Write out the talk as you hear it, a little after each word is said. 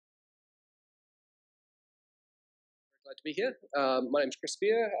Glad to be here. My name is Chris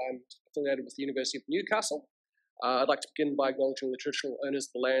Beer. I'm affiliated with the University of Newcastle. I'd like to begin by acknowledging the traditional owners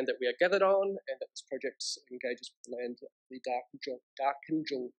of the land that we are gathered on, and that this project engages with the land of the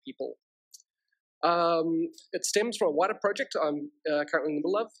Darkinjung people. It stems from a wider project I'm currently in the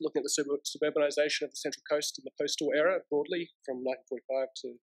middle of, looking at the suburbanisation of the Central Coast in the postal era broadly from 1945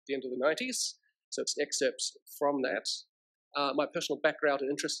 to the end of the 90s. So it's excerpts from that. My personal background and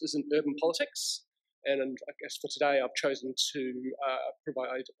interest is in urban politics, and I guess for today I've chosen to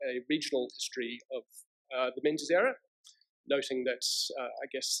provide a regional history of the Menzies era, noting that I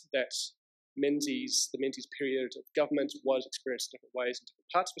guess that the Menzies period of government was experienced in different ways in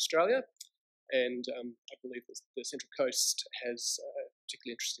different parts of Australia, and I believe that the Central Coast has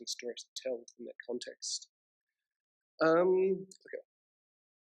particularly interesting stories to tell in that context.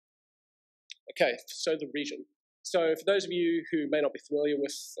 Okay, so the region. So for those of you who may not be familiar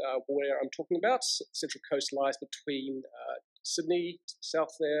with where I'm talking about, the Central Coast lies between Sydney to the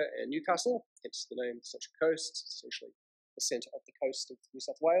south there and Newcastle, hence the name Central Coast, essentially the centre of the coast of New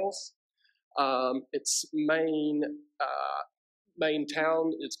South Wales. Its main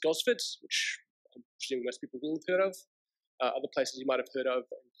town is Gosford, which I'm presuming most people will have heard of. Other places you might have heard of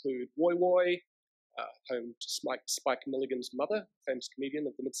include Woy Woy, home to Spike Milligan's mother, famous comedian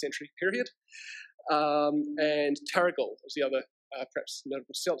of the mid-century period. And Terrigal was the other perhaps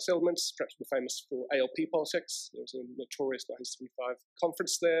notable settlements, perhaps more famous for ALP politics. There was a notorious 1975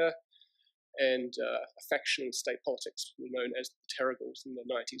 conference there, and a faction in state politics known as the Terrigals in the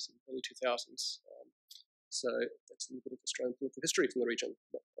 90s and early 2000s. So that's a little bit of Australian political history from the region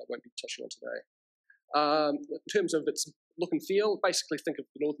that I won't be touching on today. In terms of its look and feel, basically think of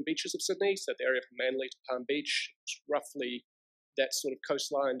the northern beaches of Sydney, so the area from Manly to Palm Beach, roughly that sort of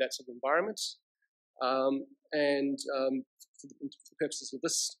coastline, that sort of environment. For the purposes of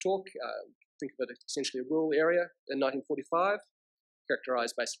this talk, think of it essentially a rural area in 1945,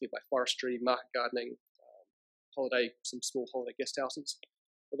 characterised basically by forestry, market gardening, some small holiday guest houses.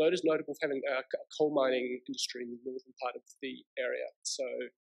 Although it is notable for having a coal mining industry in the northern part of the area. So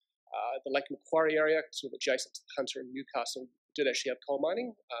the Lake Macquarie area, sort of adjacent to the Hunter and Newcastle, did actually have coal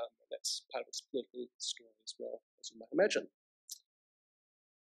mining. And that's part of its political story as well, as you might imagine.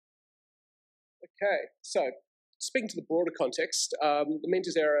 Okay, so speaking to the broader context, the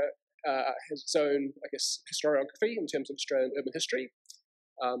Menzies era has its own, I guess, historiography in terms of Australian urban history.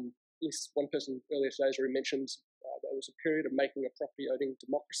 At least one person earlier today has already mentioned there was a period of making a property-owning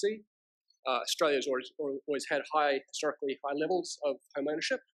democracy. Australia has always had historically high levels of home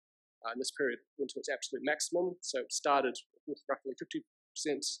ownership. And this period went to its absolute maximum. So it started with roughly 50%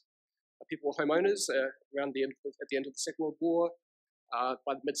 of people were homeowners at the end of the Second World War.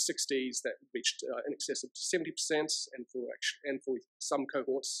 By the mid-60s, that reached in excess of 70%, and for some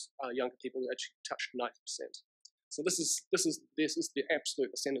cohorts, younger people actually touched 90%. So this is the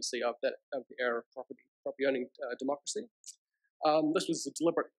absolute ascendancy of the era of property owning democracy. This was a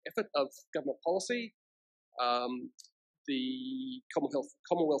deliberate effort of government policy. The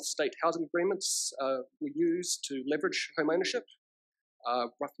Commonwealth state housing agreements were used to leverage home ownership.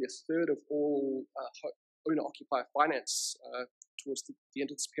 Roughly a third of all owner-occupier finance towards the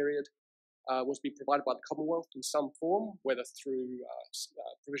end of this period was being provided by the Commonwealth in some form, whether through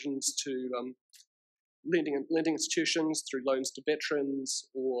provisions to lending institutions, through loans to veterans,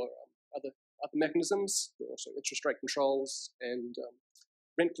 or other mechanisms. Also, interest rate controls and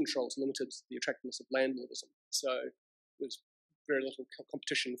rent controls limited the attractiveness of landlordism. So there was very little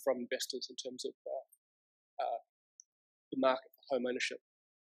competition from investors in terms of the market for home ownership.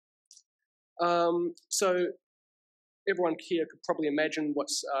 So everyone here could probably imagine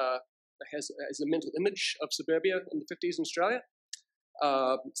what's has a mental image of suburbia in the 50s in Australia.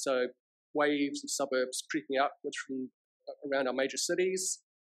 So waves of suburbs creeping outwards from around our major cities.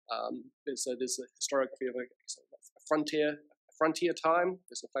 There's a historiography of a frontier time.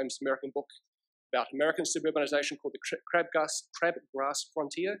 There's a famous American book about American suburbanization called the Crabgrass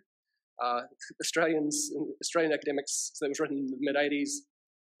Frontier. Australian academics, so it was written in the mid-80s.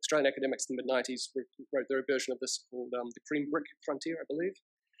 Australian academics in the mid-90s wrote their version of this called the Cream Brick Frontier, I believe.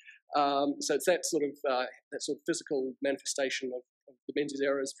 So it's that sort of physical manifestation of the Menzies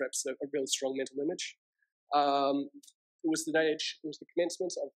era is perhaps a really strong mental image. It was the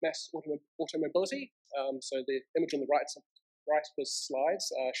commencement of mass automobility. So the image on the right of this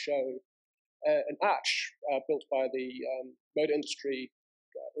slides show an arch built by the motor industry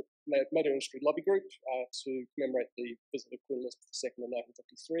lobby group to commemorate the visit of Queen Elizabeth II in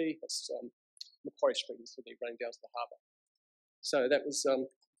 1953. That's Macquarie Street in Sydney, running down to the harbour. So that was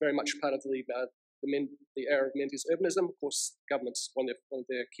very much part of the era of Menzies urbanism. Of course, governments, one of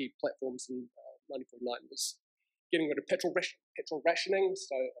their key platforms in 1949 was getting rid of petrol rationing,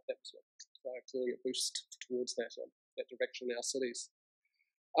 so that was clearly a boost towards that direction in our cities.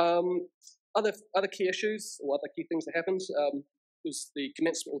 Other key issues, or other key things that happened, was the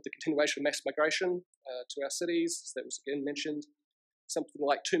commencement or the continuation of mass migration to our cities. That was again mentioned. Something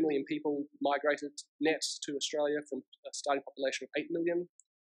like 2 million people migrated net to Australia from a starting population of 8 million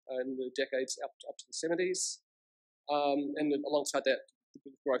in the decades up to the 70s. And then alongside that,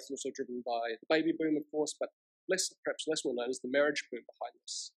 the growth was also driven by the baby boom, of course, but perhaps less well known is the marriage boom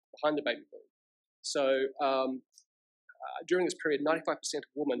behind the baby boom. So during this period, 95%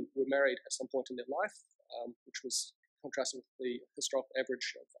 of women were married at some point in their life, which was contrasted with the historical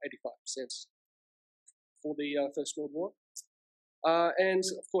average of 85% for the First World War. And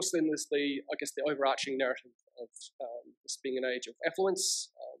of course, then there's the overarching narrative of this being an age of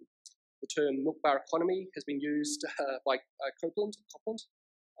affluence. The term milk bar economy has been used by Copeland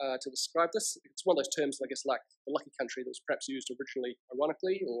to describe this. It's one of those terms, I guess, like the lucky country that was perhaps used originally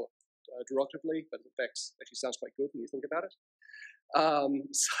ironically or derogatively, but in fact actually sounds quite good when you think about it.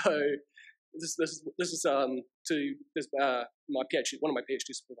 So this is my PhD. One of my PhD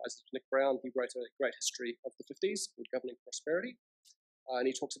supervisors, Nick Brown. He wrote a great history of the 50s called Governing Prosperity, and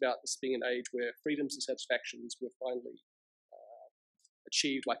he talks about this being an age where freedoms and satisfactions were finally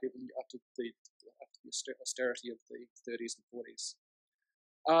achieved, like after the austerity of the 30s and 40s.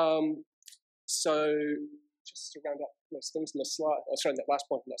 So just to round up those things in the slide, that last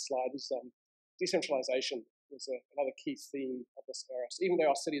point in that slide is decentralization was another key theme of this era. So even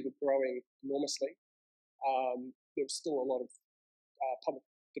though our cities were growing enormously, there was still a lot of public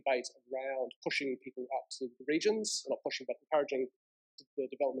debate around pushing people out to the regions, not pushing, but encouraging the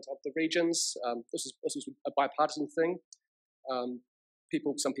development of the regions. This was a bipartisan thing.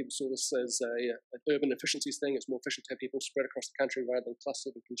 Some people saw this as an urban efficiencies thing. It's more efficient to have people spread across the country rather than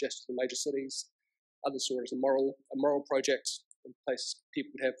clustered and congested in major cities. Others saw it as a moral project in place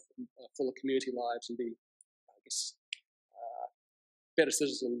people would have fuller community lives and be, I guess, better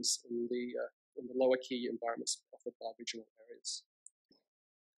citizens in the lower key environments offered by regional areas.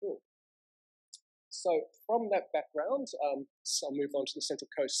 Cool. So from that background, so I'll move on to the Central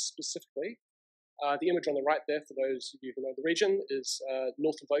Coast specifically. The image on the right there, for those of you who know the region, is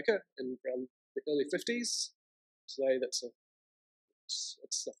north of Voca in around the early 50s. Today, the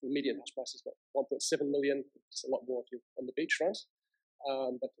median house price is about 1.7 million. It's a lot more if you're on the beachfront.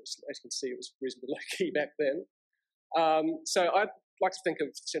 But as you can see, it was reasonably low-key back then. So I'd like to think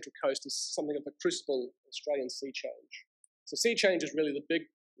of the Central Coast as something of a crucible Australian sea change. So sea change is really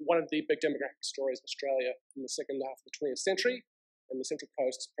one of the big demographic stories of Australia in the second half of the 20th century. And the Central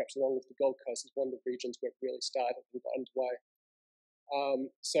Coast, perhaps along with the Gold Coast, is one of the regions where it really started and got underway.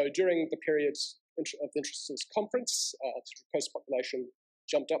 So during the period of the Interest Conference, the Central Coast population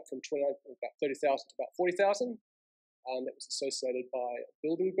jumped up from about 30,000 to about 40,000. That was associated by a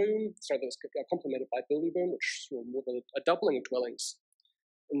building boom. So that was complemented by a building boom, which saw more than a doubling of dwellings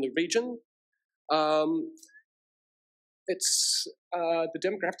in the region. The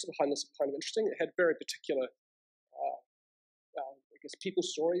demographics behind this are kind of interesting. It had very particular people's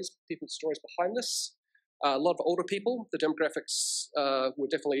stories behind this. A lot of older people. The demographics were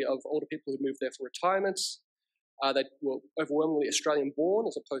definitely of older people who moved there for retirement. They were overwhelmingly Australian-born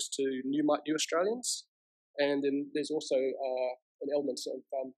as opposed to new Australians. And then there's also an element of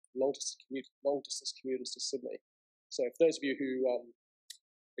long-distance commuters to Sydney. So for those of you who,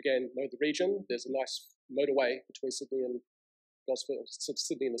 again, know the region, there's a nice motorway between Sydney and Gosford,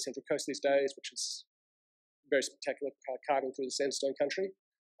 Sydney and the Central Coast these days, which is very spectacular, carving through the sandstone country.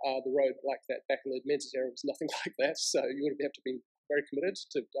 The road like that back in the Menzies era was nothing like that, so you would have to be very committed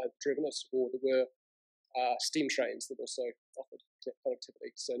to driven it, or there were steam trains that also offered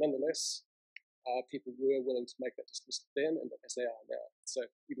connectivity. So nonetheless, people were willing to make that distance then, and as they are now. So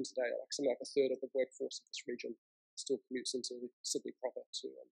even today, something like a third of the workforce of this region still commutes into Sydney proper to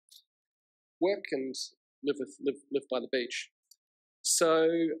work and live by the beach. So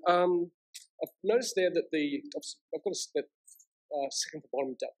I've noticed there that I've got that second from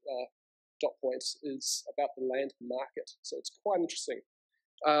bottom dot point is about the land market. So it's quite interesting.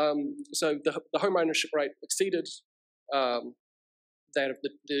 So the home ownership rate exceeded that of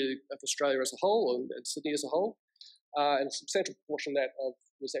Australia as a whole and Sydney as a whole, and a substantial proportion of that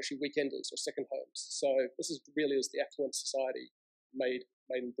was actually weekenders or second homes. So this is really as the affluent society made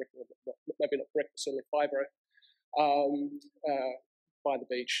in Britain, maybe not brick, but certainly fibre, by the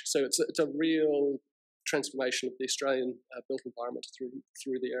beach. So it's a real transformation of the Australian built environment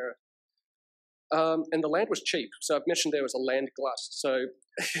through the era. And the land was cheap. So I've mentioned there was a land glut. So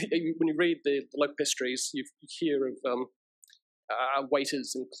when you read the local histories, you hear of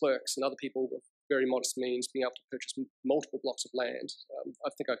waiters and clerks and other people very modest means, being able to purchase multiple blocks of land. I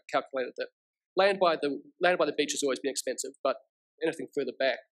think I calculated that land by the beach has always been expensive, but anything further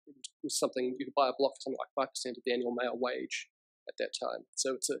back was something you could buy a block for something like 5% of the annual male wage at that time.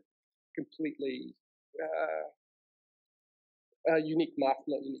 So it's a completely unique market,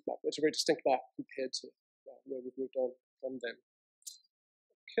 not unique market. It's a very distinct market compared to where we've moved on from then.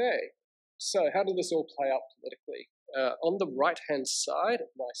 Okay, so how did this all play out politically? On the right-hand side of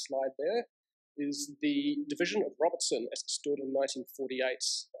my slide there is the division of Robertson as it stood in 1948.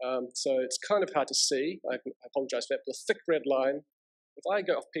 So it's kind of hard to see. I apologise for that. But the thick red line, if I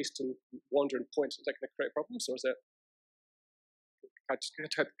go off-piste and wander and point, is that going to create problems, or is that... Can I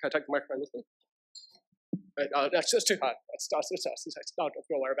take the microphone with me? That's too hard.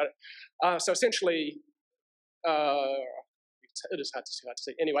 Don't worry about it. So essentially, it is hard to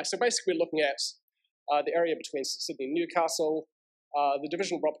see. Anyway, so basically we're looking at the area between Sydney and Newcastle. The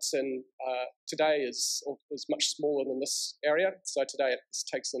division of Robertson today is much smaller than this area. So today it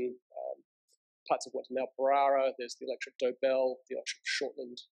takes in parts of what are now Barara. There's the electorate of Dobell, the electorate of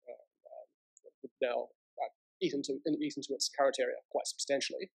Shortland, would now eat into its current area quite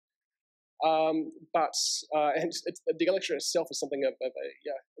substantially. And the electorate itself is something of a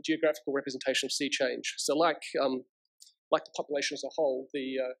geographical representation of sea change. So like the population as a whole,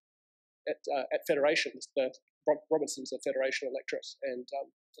 at Federation, Robinson's a Federation electorate, and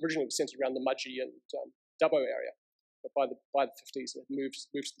originally it was centred around the Mudgee and Dubbo area, but by the 50s it moved to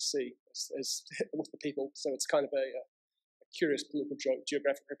the sea as with the people. So it's kind of a curious political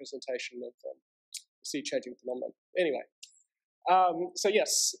geographic representation of the sea changing phenomenon. Anyway, so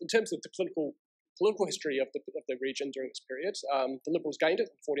yes, in terms of the political history of the region during this period, the Liberals gained it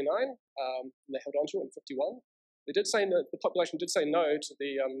in 49, and they held on to it in 51. They did say no, the population did say no to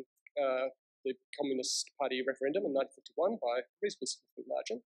the Communist Party referendum in 1951 by a reasonably significant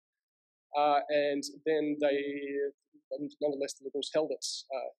margin. And then nonetheless, the Liberals held it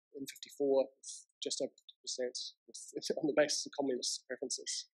in 54 with just over 50% on the basis of communist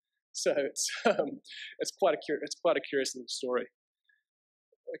preferences. So it's quite a curious little story.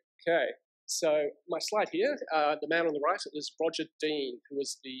 Okay, so my slide here, the man on the right is Roger Dean, who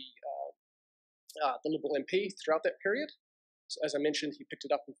was the Liberal MP throughout that period. So as I mentioned, he picked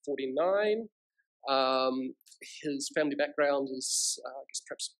it up in 49. His family background is, I guess,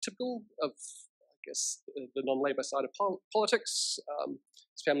 perhaps typical of, the non-Labour side of politics.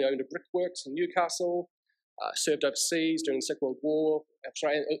 His family owned a brickworks in Newcastle, served overseas during the Second World War, and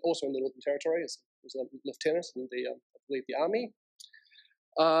also in the Northern Territory as a lieutenant in I believe, the army.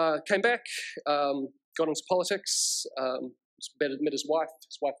 Came back, got into politics, met his wife.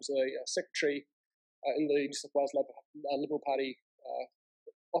 His wife was a secretary in the New South Wales Liberal Party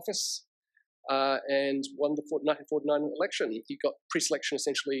office, and won the 1949 election. He got pre-selection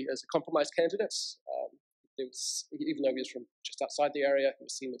essentially as a compromise candidate. Even though he was from just outside the area, he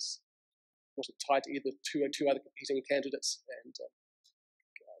was seen as wasn't tied to either two other competing candidates, and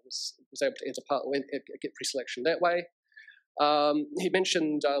was able to enter Parliament, get pre-selection that way. He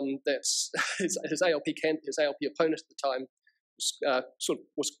mentioned that his ALP opponent at the time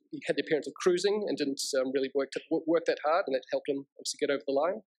he had the appearance of cruising and didn't really work that hard, and that helped him obviously get over the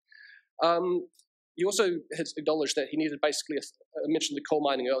line. He also has acknowledged that he needed basically, I mentioned the coal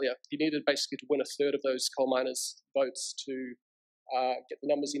mining earlier, he needed basically to win a third of those coal miners' votes to get the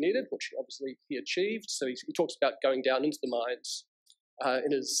numbers he needed, which obviously he achieved. So he talks about going down into the mines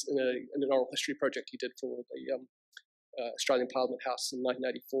in an oral history project he did for the Australian Parliament House in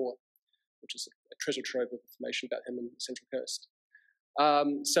 1984, which is a treasure trove of information about him and the Central Coast.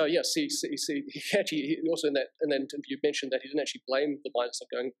 So yes, he also in that interview mentioned that he didn't actually blame the miners for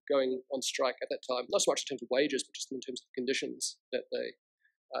going on strike at that time, not so much in terms of wages, but just in terms of conditions that they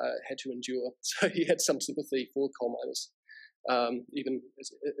had to endure. So he had some sympathy for coal miners, even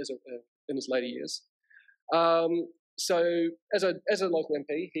in his later years. So as a local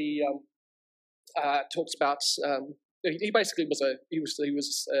MP, he talks about. He basically was a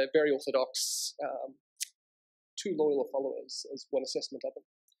very orthodox, too loyal a follower, as one assessment of him.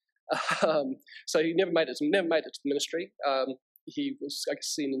 So he never made it to the ministry. He was, I guess,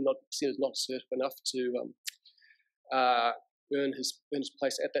 seen as not assertive enough to earn his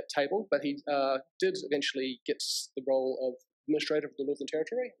place at that table. But he did eventually get the role of administrator of the Northern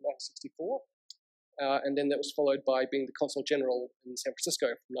Territory in 1964. And then that was followed by being the Consul General in San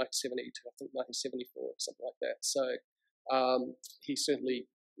Francisco from 1970 to, I think, 1974, or something like that. So he certainly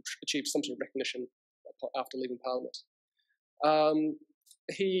achieved some sort of recognition after leaving Parliament. So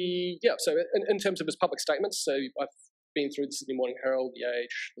in terms of his public statements, so I've been through the Sydney Morning Herald, The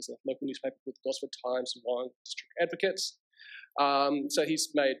Age, there's a local newspaper called the Gosford Times and Warren District Advocates. So he's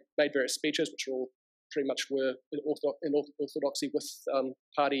made various speeches, which all pretty much were in orthodoxy with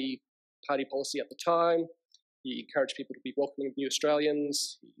party policy at the time. He encouraged people to be welcoming of new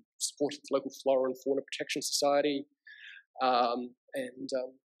Australians. He supported the local Flora and Fauna Protection Society, and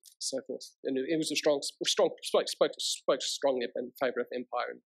so forth. And it was spoke strongly in favour of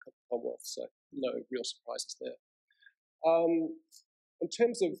empire and Commonwealth. So no real surprises there. In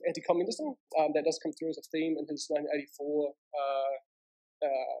terms of anti-communism, that does come through as a theme in his 1984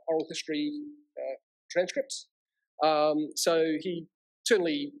 oral history transcript. So he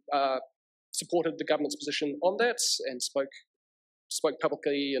certainly supported the government's position on that and spoke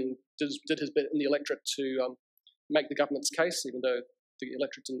publicly and did his bit in the electorate to make the government's case, even though the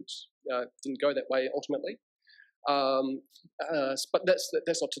electorate didn't go that way ultimately. But that's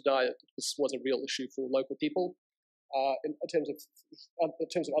not to deny that this was a real issue for local people. In terms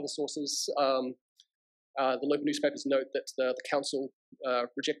of other sources, the local newspapers note that the council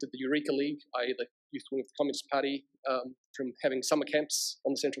rejected the Eureka League, i.e. the youth wing of the Communist Party, from having summer camps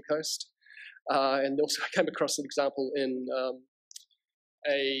on the Central Coast. And also I came across an example in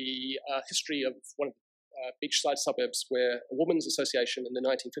a history of one of the beachside suburbs where a women's association in the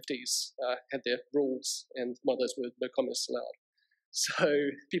 1950s had their rules, and one of those were no communists allowed. So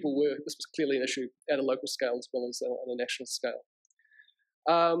this was clearly an issue at a local scale as well as on a national scale.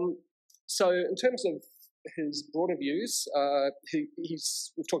 So in terms of his broader views,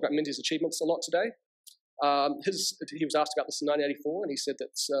 we've talked about Menzies' achievements a lot today. He was asked about this in 1984, and he said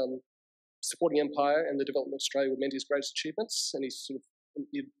that supporting empire and the development of Australia were Menzies' greatest achievements. And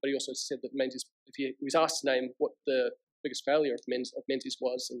but he also said that Menzies, if he was asked to name what the biggest failure of Menzies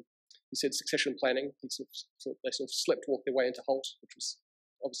was, and he said succession planning. They sort of slept-walked their way into Holt, which was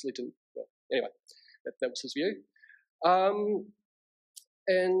obviously didn't. Well, anyway, that was his view.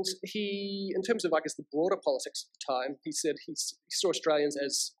 And he, in terms of, I guess, the broader politics of the time, he said he saw Australians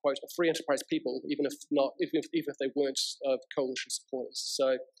as, quote, a free enterprise people, even if they weren't coalition supporters.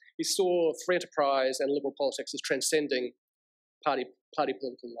 So he saw free enterprise and liberal politics as transcending party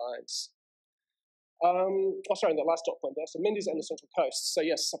political lines. Sorry, the last dot point there. So Menzies and the Central Coast. So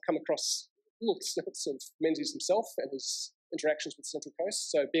yes, I've come across little snippets of Menzies himself and his interactions with the Central Coast.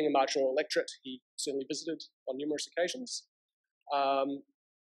 So being a marginal electorate, he certainly visited on numerous occasions.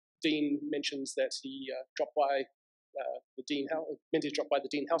 Dean mentions that he dropped by Menzies dropped by the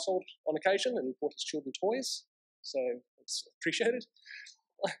Dean household on occasion and bought his children toys. So it's appreciated.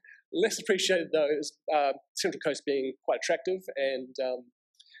 Less appreciated though is Central Coast being quite attractive and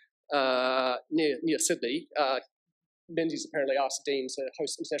near Sydney. Menzies apparently asked Dean to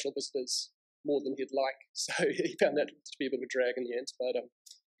host international visitors more than he'd like, so he found that to be a bit of a drag in the end, but I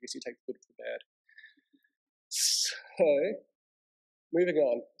guess you take the good with the bad. So, moving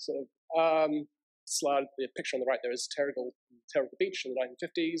on, slide, the picture on the right there is Terrigal Beach in the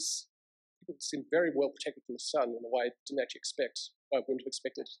 1950s. People seemed very well protected from the sun in a way I didn't actually wouldn't have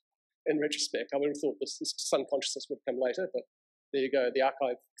expected in retrospect. I would have thought this sun consciousness would come later, but there you go, the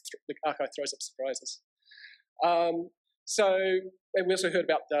archive throws up surprises. And we also heard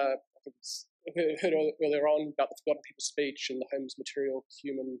about heard earlier on about the Forgotten People's speech and the homes material,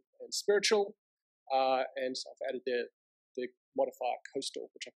 human and spiritual. And I've added there the modifier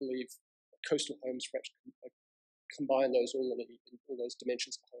coastal, which I believe coastal homes perhaps combine all those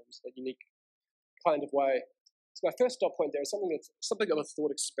dimensions of homes in a unique kind of way. So my first dot point there is something of a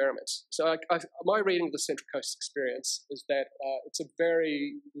thought experiment. So my reading of the Central Coast experience is that it's a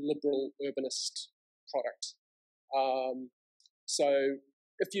very liberal urbanist product. So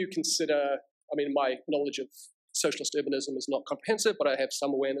if you consider, my knowledge of socialist urbanism is not comprehensive, but I have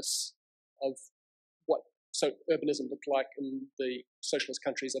some awareness of what urbanism looked like in the socialist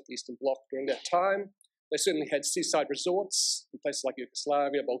countries of the Eastern Bloc during that time. They certainly had seaside resorts in places like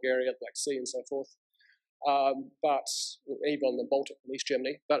Yugoslavia, Bulgaria, the Black Sea, and so forth. But even the Baltic and East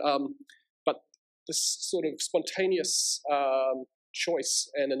Germany. But this sort of spontaneous choice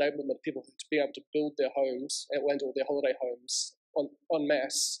and enablement of people to be able to build their homes and or their holiday homes en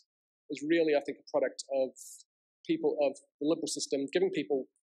masse is really, I think, a product of people of the liberal system giving people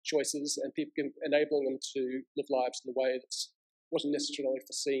choices and enabling them to live lives in a way that wasn't necessarily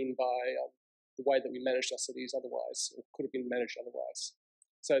foreseen by the way that we managed our cities otherwise, or could have been managed otherwise.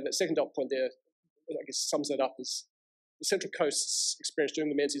 So that second dot point there, I guess, sums that up as the Central Coast's experience during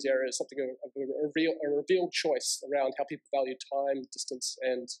the Menzies era is something of a revealed choice around how people value time, distance,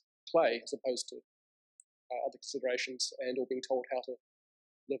 and play, as opposed to other considerations, and all being told how to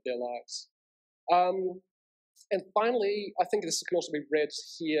live their lives. And finally, I think this can also be read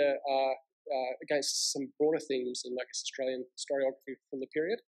here against some broader themes in, I guess, Australian historiography from the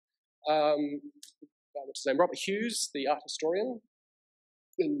period. what's his name, Robert Hughes, the art historian,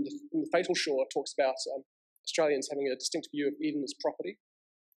 in the Fatal Shore, talks about Australians having a distinct view of Eden as property,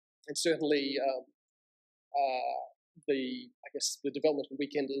 and certainly the development of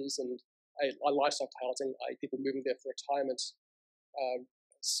weekenders and a lifestyle housing, people moving there for retirement,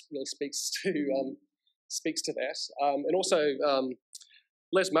 really speaks to that. And also,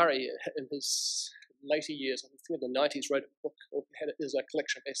 Les Murray, in his later years, I think in the 90s, wrote a book, or there's a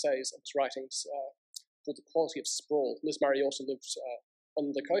collection of essays of his writings called The Quality of Sprawl. Les Murray also lives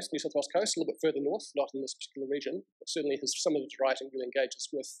on the coast, New South Wales coast, a little bit further north, not in this particular region, but certainly some of his writing really engages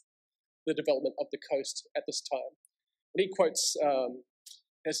with the development of the coast at this time. And he quotes,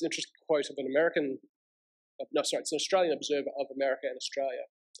 has an interesting quote of it's an Australian observer of America and Australia.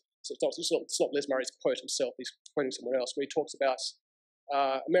 So it's not Les Murray's quote himself, he's quoting someone else, where he talks about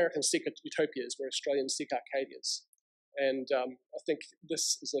Americans seek utopias where Australians seek Arcadias. And I think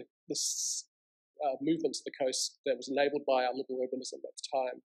this movement to the coast that was enabled by our liberal urbanism at the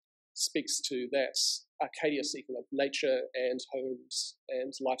time speaks to that Arcadia seeking of nature and homes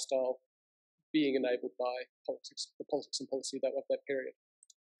and lifestyle being enabled by the politics and policy of that period.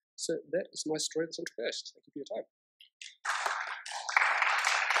 So that is my story of the Central Coast. Thank you for your time.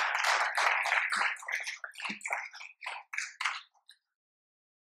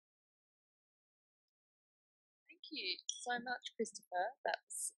 Thank you so much, Christopher.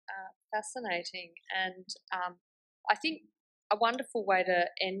 That's fascinating, and I think a wonderful way to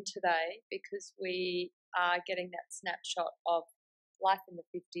end today, because we are getting that snapshot of life in the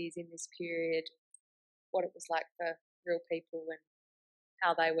 50s in this period, what it was like for real people and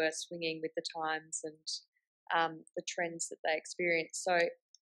how they were swinging with the times and the trends that they experienced. So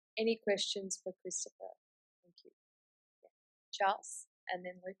any questions for Christopher? Thank you. Yeah. Charles and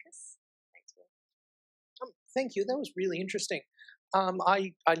then Lucas. Thanks, Will. Thank you. That was really interesting.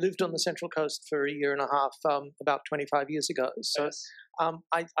 I lived on the Central Coast for a year and a half about 25 years ago. So Yes.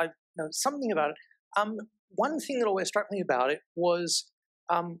 I know something about it. One thing that always struck me about it was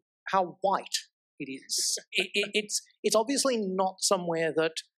how white it is. It's obviously not somewhere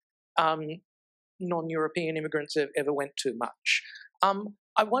that non-European immigrants ever went to much.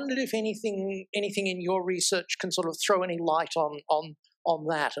 I wondered if anything in your research can sort of throw any light on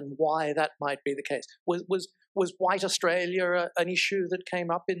that and why that might be the case. Was white Australia an issue that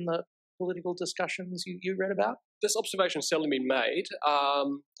came up in the political discussions you read about? This observation has certainly been made.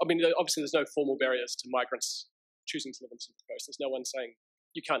 Obviously there's no formal barriers to migrants choosing to live on the Central Coast. There's no one saying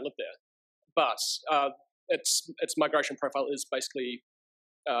you can't live there. But its migration profile is basically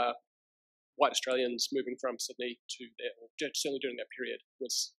white Australians moving from Sydney to there, or certainly during that period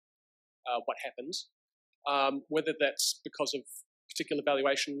was what happened. Whether that's because of particular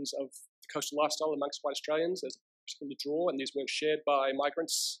valuations of the coastal lifestyle amongst white Australians as a particular draw, and these weren't shared by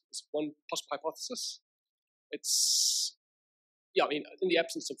migrants, is one possible hypothesis. In the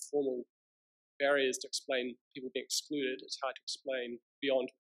absence of formal barriers to explain people being excluded, it's hard to explain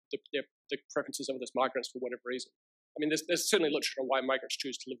beyond the preferences of those migrants for whatever reason. There's certainly literature on why migrants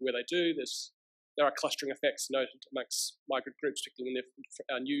choose to live where they do. There are clustering effects noted amongst migrant groups, particularly when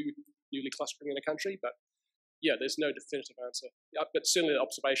they're newly clustering in a country. But yeah, there's no definitive answer. But certainly the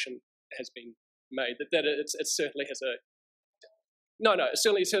observation has been made that it certainly has a it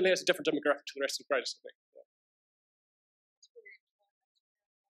certainly has a different demographic to the rest of Greater Sydney. Yeah.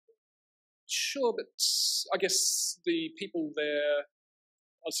 Sure, but I guess the people there,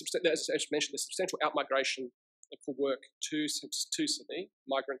 as mentioned, there's substantial outmigration for work to Sydney.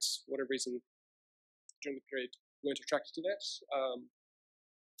 Migrants, for whatever reason, during the period weren't attracted to that.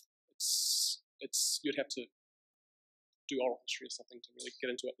 You'd have to do oral history or something to really get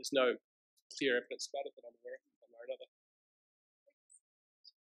into it. There's no clear evidence about it that I'm aware of one way or another.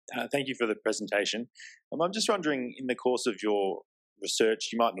 Thank you for the presentation. I'm just wondering, in the course of your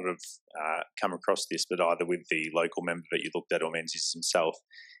research, you might not have come across this, but either with the local member that you looked at or Menzies himself,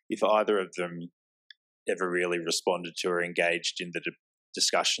 if either of them ever really responded to or engaged in the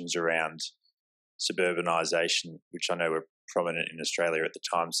discussions around suburbanisation, which I know were prominent in Australia at the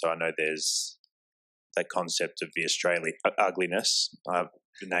time. So I know there's that concept of the Australian ugliness.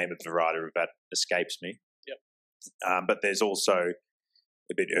 The name of the writer of that escapes me. Yep. But there's also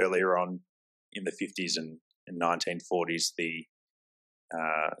a bit earlier on in the 50s and 1940s, the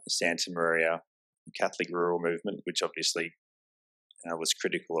Santa Maria Catholic rural movement, which obviously was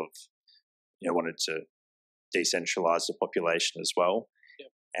critical of, wanted to decentralise the population as well.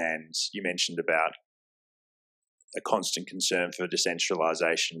 Yep. And you mentioned about a constant concern for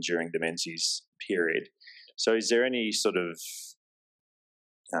decentralisation during the Menzies period. So is there any sort of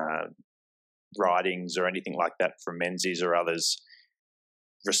writings or anything like that from Menzies or others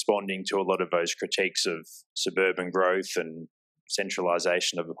responding to a lot of those critiques of suburban growth and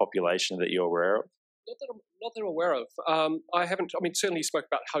centralisation of the population that you're aware of? Not that I'm aware of. I haven't. I mean, certainly you spoke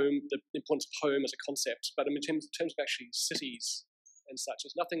about home, the importance of home as a concept, but in terms of actually cities and such,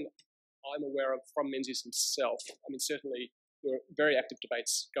 there's nothing I'm aware of from Menzies himself. I mean, certainly there were very active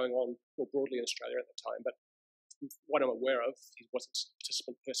debates going on more broadly in Australia at the time, but what I'm aware of, he wasn't a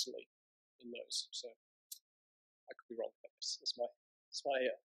participant personally in those. So I could be wrong, but that's my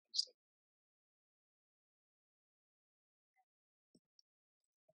understanding.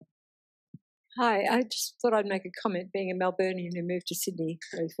 Hi, I just thought I'd make a comment, being a Melburnian who moved to Sydney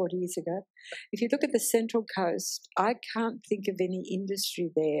 40 years ago. If you look at the Central Coast, I can't think of any industry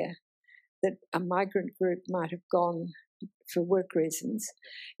there that a migrant group might have gone for work reasons.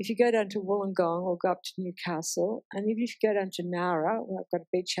 If you go down to Wollongong or go up to Newcastle, and even if you go down to Nara, well, I've got a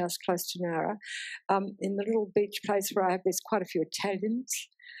beach house close to Nara, in the little beach place where I have, there's quite a few Italians,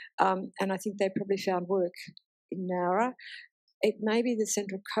 and I think they probably found work in Nara. It may be the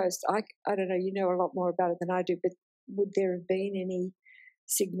Central Coast. I don't know, you know a lot more about it than I do, but would there have been any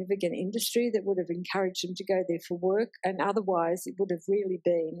significant industry that would have encouraged them to go there for work? And otherwise, it would have really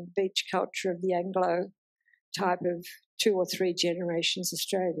been beach culture of the Anglo type of 2 or 3 generations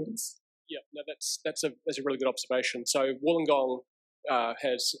Australians. Yeah, no, that's a really good observation. So Wollongong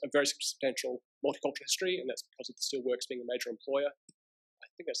has a very substantial multicultural history, and that's because of the steelworks being a major employer. I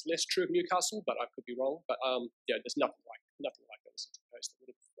think that's less true of Newcastle, but I could be wrong. But yeah, there's nothing like that on the Central Coast that would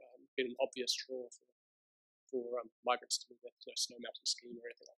have been an obvious draw for migrants to move there. No snow mountain scheme or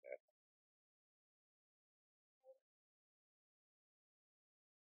anything like that.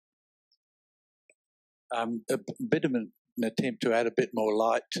 A bit of an attempt to add a bit more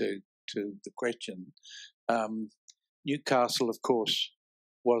light to the question. Newcastle, of course,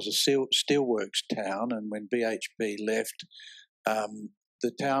 was a steelworks town, and when BHP left,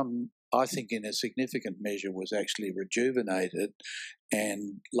 the town, I think in a significant measure, was actually rejuvenated,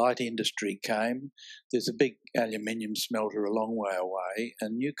 and light industry came. There's a big aluminium smelter a long way away,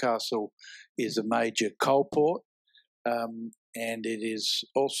 and Newcastle is a major coal port, and it is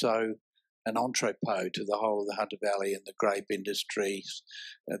also an entrepot to the whole of the Hunter Valley and the grape industries,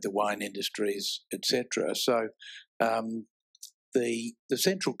 the wine industries, etc. So the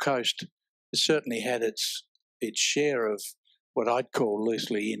Central Coast certainly had its share of what I'd call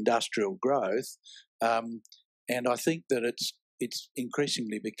loosely industrial growth, and I think that it's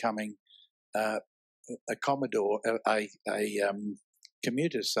increasingly becoming a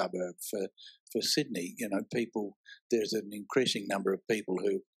commuter suburb for Sydney. You know, there's an increasing number of people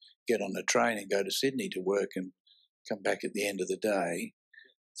who get on a train and go to Sydney to work and come back at the end of the day.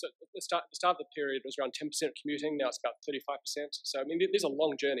 So the start of the period was around 10% commuting. Now it's about 35%. So I mean, these are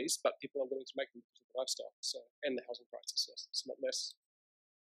long journeys, but people are willing to make them because of the lifestyle. So and the housing prices, so it's not less.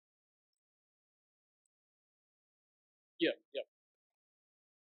 Yeah.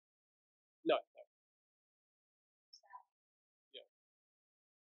 No. Yeah.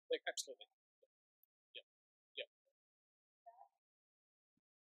 Absolutely. Yeah.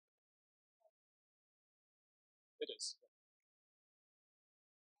 It is.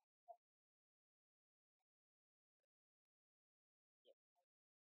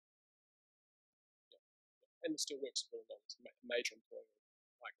 And it still works really well. It's a major employer of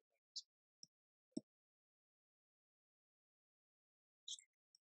migrant labourers.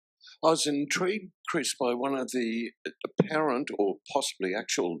 I was intrigued, Chris, by one of the apparent or possibly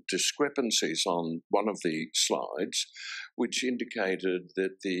actual discrepancies on one of the slides, which indicated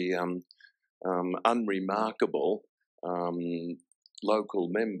that the unremarkable local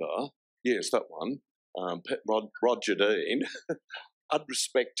member, yes, that one, Roger Dean,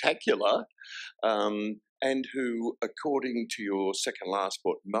 unspectacular, and who, according to your second last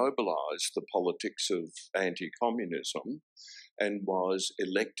book, mobilised the politics of anti-communism and was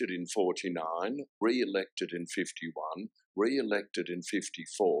elected in 49, re-elected in 51, re-elected in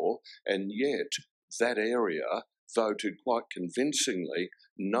 54, and yet that area voted quite convincingly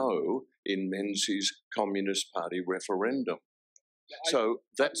no in Menzies' Communist Party referendum. So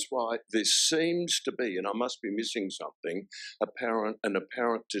that's why there seems to be, and I must be missing something, an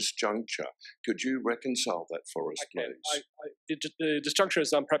apparent disjuncture. Could you reconcile that for us, please? The disjuncture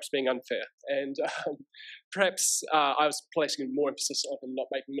is perhaps being unfair, and perhaps I was placing more emphasis on him not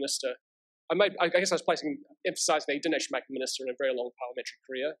making minister. I guess I was emphasising that he didn't actually make a minister in a very long parliamentary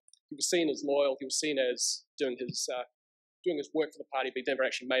career. He was seen as loyal. He was seen as doing his work for the party, but he never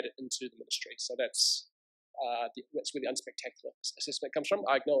actually made it into the ministry. So that's where the unspectacular assessment comes from.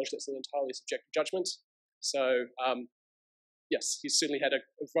 I acknowledge that's an entirely subjective judgment. So, yes, he's certainly had a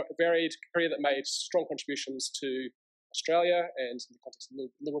varied career that made strong contributions to Australia, and in the context of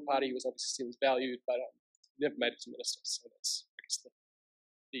the Liberal Party, he was obviously seen as valued, but never made it to minister. So that's, I guess, the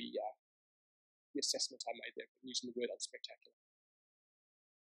assessment I made there, using the word unspectacular.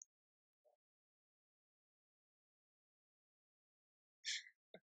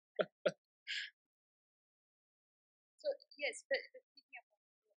 So yes, but picking up on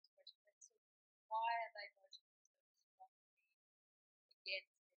Philip's question, so why are they voting so strongly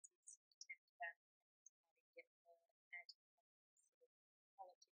against Menzies' attempt to ban the Communist Party, get more anti-communist sort of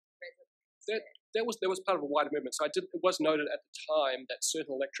politics present instead? That was part of a wider movement. So it was noted at the time that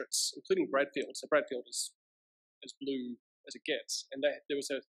certain electorates, including Bradfield, so Bradfield is as blue as it gets, and there was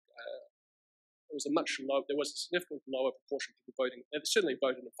a significantly lower proportion of people voting. They certainly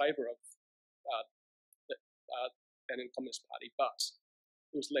voted in favour of banning the Communist Party, but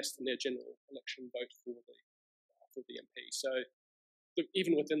it was less than their general election vote for the MP. So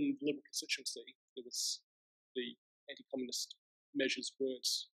even within the Liberal constituency, there was the anti-communist measures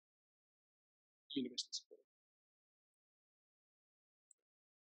weren't universally supported.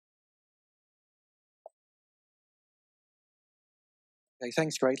 Okay,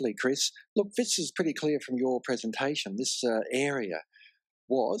 thanks greatly, Chris. Look, this is pretty clear from your presentation. This area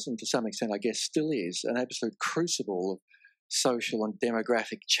was, and to some extent I guess still is, an absolute crucible of social and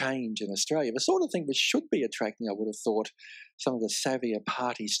demographic change in Australia, the sort of thing which should be attracting, I would have thought, some of the savvier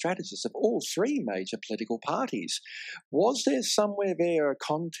party strategists of all three major political parties. Was there somewhere there a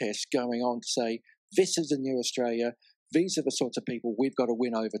contest going on to say, this is the new Australia, these are the sorts of people we've got to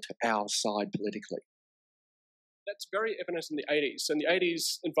win over to our side politically? That's very evident in the 80s. So in the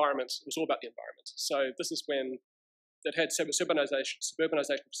 80s, environment was all about the environment. So this is when it had suburbanisation for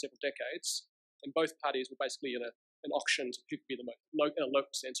several decades, and both parties were basically in an auction to who can be the most, in a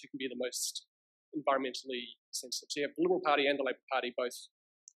local sense, who can be the most environmentally sensitive. So you have the Liberal Party and the Labor Party both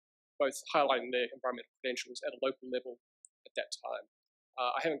highlighting their environmental credentials at a local level at that time.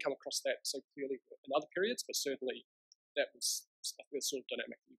 I haven't come across that so clearly in other periods, but certainly that was the sort of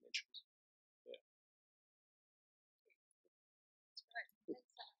dynamic that you mentioned.